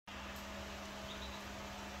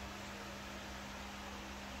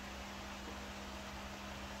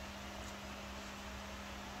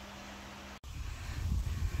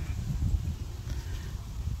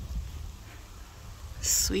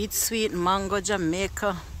Sweet, sweet mango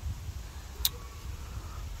Jamaica.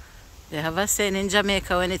 They have a saying in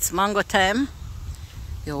Jamaica, when it's mango time,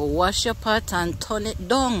 you wash your pot and turn it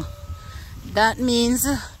down. That means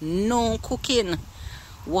no cooking.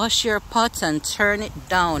 Wash your pot and turn it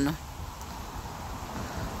down.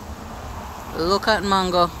 Look at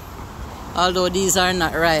mango. Although these are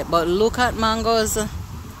not ripe, but look at mangoes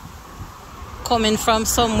coming from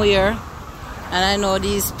somewhere. And I know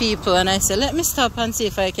these people, and I say, let me stop and see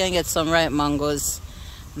if I can get some ripe mangoes.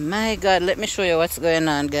 My God, let me show you what's going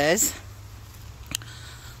on, guys.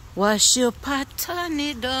 Wash your pot, turn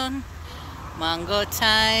it down. Mango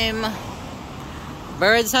time.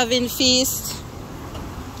 Birds having feast.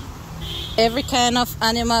 Every kind of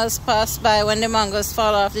animals pass by when the mangoes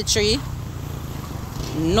fall off the tree.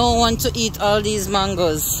 No one to eat all these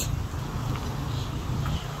mangoes.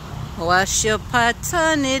 Wash your pot,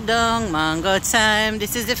 turn it down, mango time.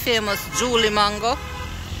 This is the famous Julie mango,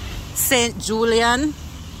 St. Julian.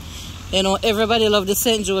 You know, everybody love the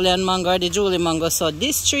St. Julian mango or the Julie mango. So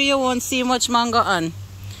this tree you won't see much mango on,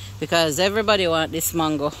 because everybody want this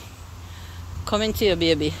mango. Coming to you,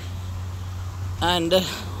 baby. And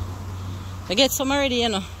I get some already, you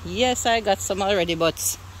know. Yes, I got some already,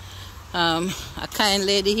 but a kind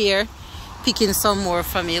lady here picking some more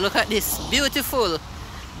for me. Look at this beautiful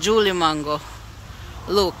Julie mango.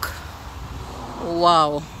 Look.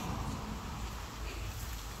 Wow.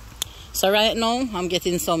 So right now I'm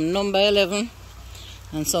getting some number 11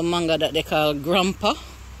 and some mango that they call Grandpa,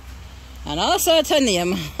 and also a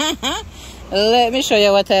name. Let me show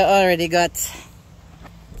you what I already got.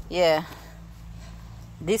 Yeah,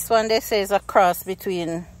 this one they say is a cross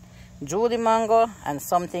between Julie mango and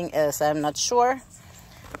something else. I'm not sure.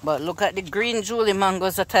 But look at the green Julie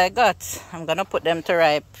mangoes that I got. I'm gonna put them to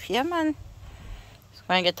ripe. Yeah, man. So I'm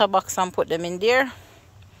gonna get a box and put them in there.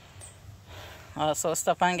 Also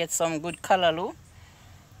stop and get some good callaloo.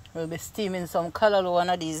 We'll be steaming some callaloo one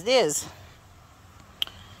of these days.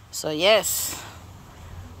 So yes,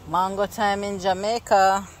 mango time in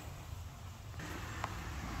Jamaica.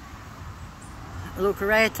 Look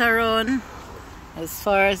right around, as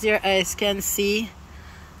far as your eyes can see,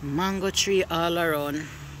 mango tree all around.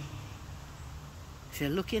 If you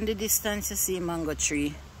look in the distance, you see mango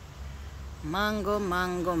tree. Mango,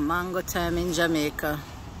 mango, mango time in Jamaica.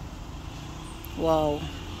 Wow.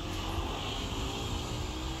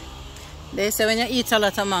 They say when you eat a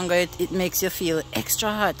lot of mango, it makes you feel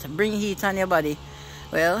extra hot, bring heat on your body.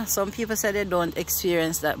 Well, some people say they don't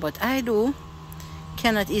experience that, but I do.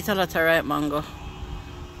 Cannot eat a lot of ripe mango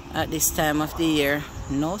at this time of the year.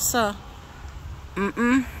 No, sir.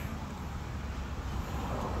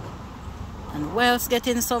 And whilst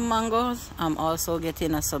getting some mangoes, I'm also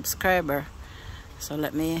getting a subscriber. So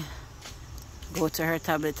let me go to her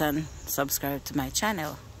tablet and subscribe to my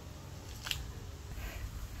channel.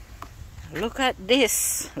 Look at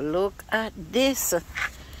this. Look at this.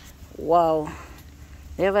 Wow.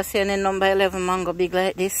 You ever seen a number 11 mango big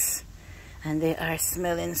like this? And they are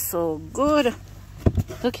smelling so good.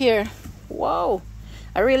 Look here. Wow.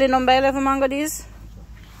 Are really number 11 mango these?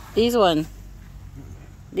 These one?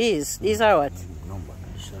 These are what? Number.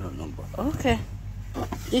 This is a number. Okay.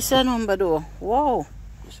 This is a number though. Wow.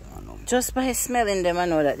 This is a number. Just by smelling them I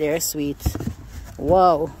know that they're sweet.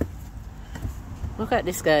 Wow. Look at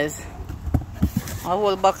this, guys. A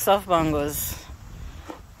whole box of mangoes.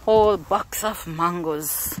 Whole box of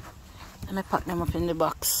mangoes. Let me pack them up in the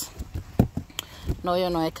box. Now you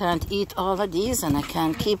know I can't eat all of these and I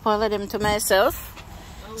can't keep all of them to myself.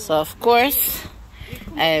 So of course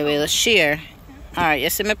I will share. Alright, you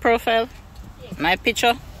see my profile? My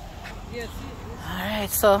picture? Yes. Alright,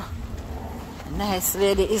 so nice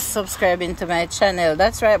lady is subscribing to my channel.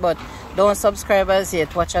 That's right, but don't subscribe as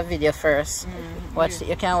yet. Watch a video first. Watch.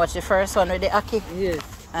 You can watch the first one with the Aki. Yes.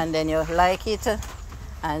 And then you like it.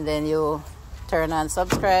 And then you turn on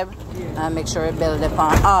subscribe. And make sure you bell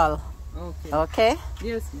upon all. Okay. Okay?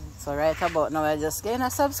 Yes. So right about now I just gained a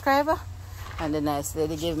subscriber. And the nice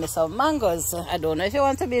lady gave me some mangoes. I don't know if you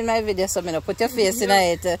want to be in my video, so I'm going to put your face in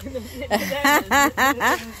it.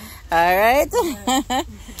 Alright?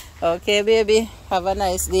 Okay, baby. Have a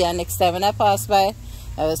nice day. And next time when I pass by,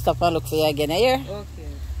 I will stop and look for you again here. Okay.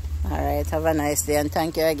 Alright, have a nice day and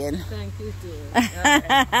thank you again. Thank you too.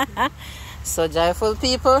 Right. So joyful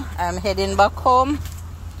people, I'm heading back home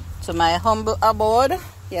to my humble abode.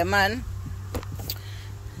 Yeah, man.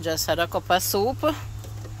 Just had a cup of soup.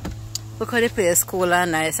 Look at the place, cool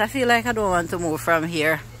and nice. I feel like I don't want to move from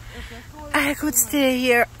here. I could stay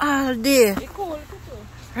here all day. Cool.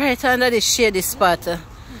 Right under the shady spot.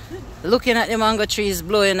 looking at the mango trees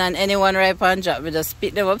blowing, and anyone ripe and drop, we just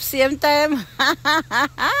pick them up same time.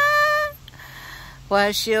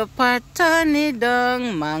 Wash your pot, turn it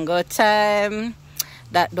down, mango time.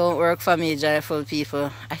 That don't work for me, joyful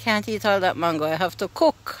people. I can't eat all that mango. I have to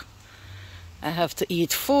cook. I have to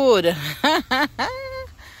eat food.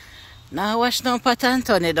 Now wash down pot and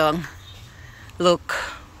turn it down. Look,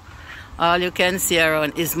 all you can see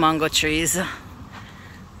around is mango trees.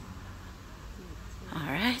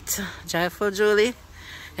 Alright, joyful Julie.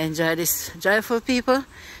 Enjoy this, joyful people.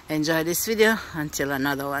 Enjoy this video. Until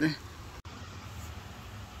another one.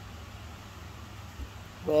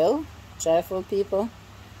 Well, joyful people,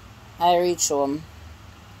 I reach home,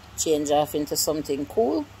 change off into something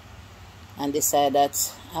cool, and decide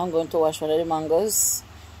that I'm going to wash one of the mangoes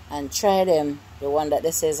and try them. The one that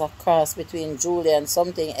they say is a cross between Julie and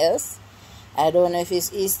something else. I don't know if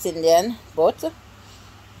it's East Indian, but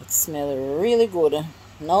it smells really good.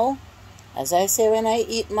 Now, as I say, when I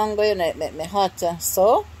eat mango, you know, it makes me hot.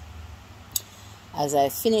 So, as I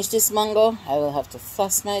finish this mango, I will have to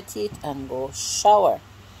floss my teeth and go shower.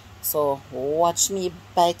 So watch me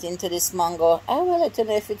bite into this mango. I will let you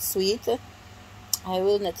know if it's sweet. I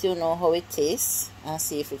will let you know how it tastes and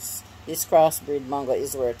see if it's this crossbreed mango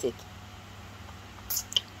is worth it.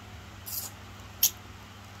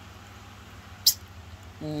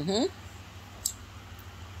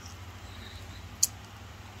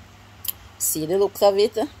 See the looks of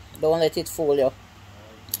it? Don't let it fool you.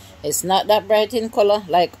 It's not that bright in color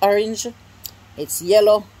like orange. It's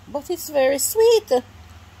yellow, but it's very sweet.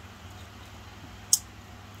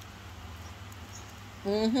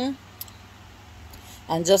 And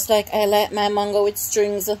just like I like my mango with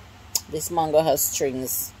strings, this mango has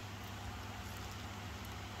strings.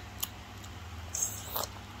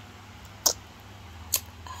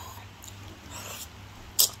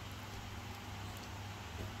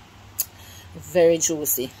 Very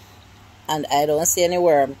juicy, and I don't see any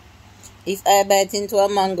worm. If I bite into a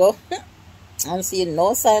mango and see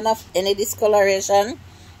no sign of any discoloration,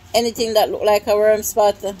 anything that look like a worm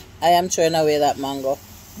spot, I am throwing away that mango.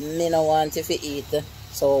 Me no want it to eat.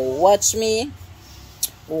 So watch me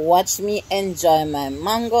enjoy my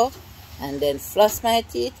mango, and then floss my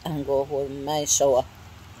teeth and go hold my shower.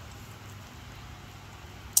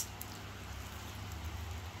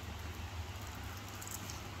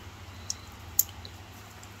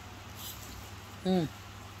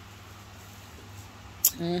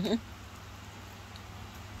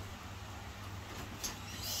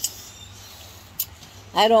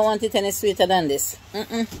 I don't want it any sweeter than this.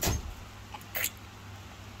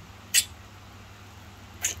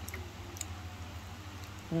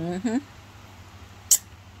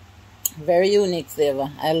 Very unique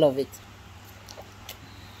flavor. I love it.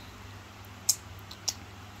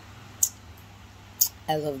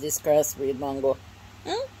 I love this crossbreed mango.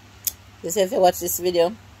 This, if you watch this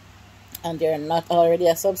video and you're not already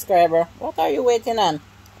a subscriber, what are you waiting on?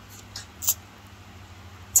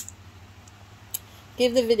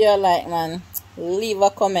 Give the video a like, man. Leave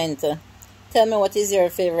a comment. Tell me what is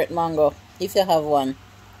your favorite mango, if you have one.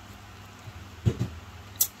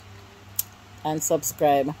 And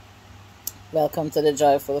subscribe. Welcome to the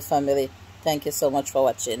joyful family. Thank you so much for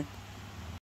watching.